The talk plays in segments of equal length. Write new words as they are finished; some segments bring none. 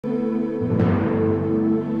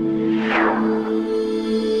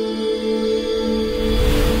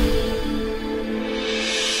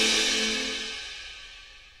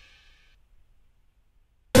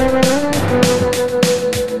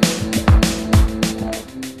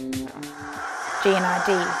GNRD,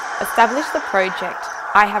 established the project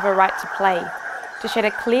I Have a Right to Play to shed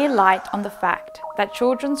a clear light on the fact that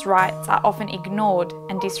children's rights are often ignored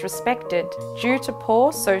and disrespected due to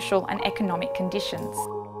poor social and economic conditions.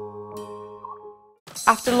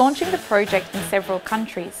 After launching the project in several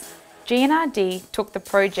countries, GNRD took the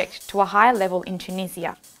project to a higher level in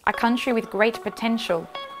Tunisia, a country with great potential,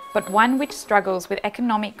 but one which struggles with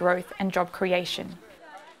economic growth and job creation.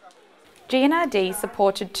 GNRD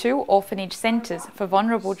supported 2 orphanage centres for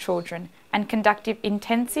vulnerable children and conducted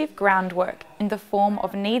intensive groundwork in the form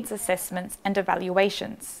of needs assessments and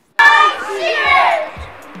evaluations.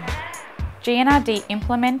 GNRD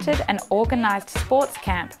implemented and organised sports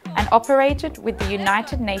camp and operated with the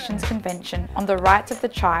United Nations Convention on the Rights of the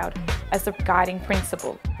Child as the guiding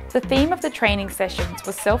principle. The theme of the training sessions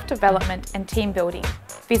was self-development and team building.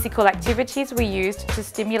 Physical activities were used to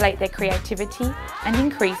stimulate their creativity and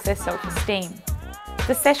increase their self-esteem.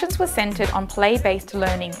 The sessions were centred on play-based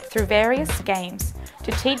learning through various games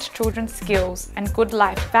to teach children skills and good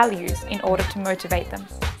life values in order to motivate them.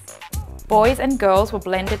 Boys and girls were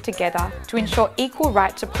blended together to ensure equal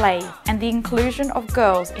right to play and the inclusion of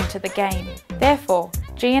girls into the game. Therefore,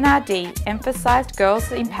 GNRD emphasised girls'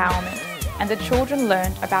 empowerment and the children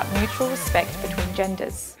learned about mutual respect between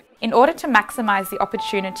genders. In order to maximise the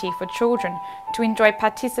opportunity for children to enjoy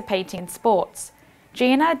participating in sports,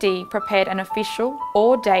 GNRD prepared an official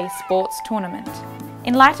all-day sports tournament.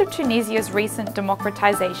 In light of Tunisia's recent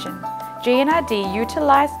democratisation, GNRD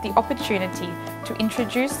utilised the opportunity to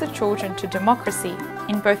introduce the children to democracy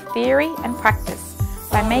in both theory and practice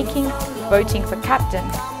by making voting for captain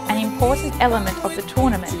an important element of the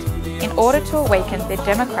tournament in order to awaken their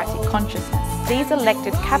democratic consciousness. These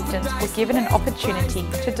elected captains were given an opportunity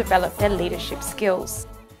to develop their leadership skills.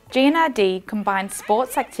 GNRD combined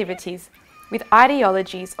sports activities with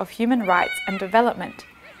ideologies of human rights and development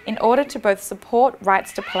in order to both support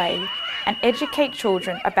rights to play and educate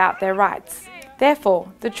children about their rights.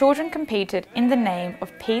 Therefore, the children competed in the name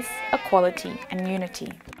of peace, equality and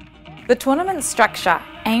unity. The tournament structure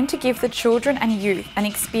aimed to give the children and youth an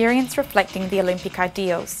experience reflecting the Olympic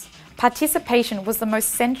ideals. Participation was the most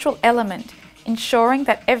central element, ensuring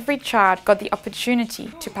that every child got the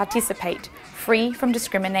opportunity to participate, free from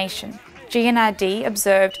discrimination. GNRD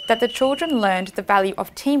observed that the children learned the value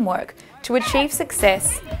of teamwork to achieve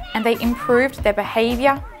success, and they improved their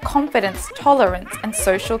behaviour, confidence, tolerance and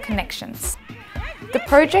social connections. The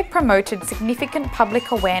project promoted significant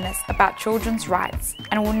public awareness about children's rights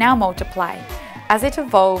and will now multiply as it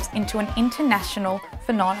evolves into an international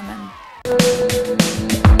phenomenon.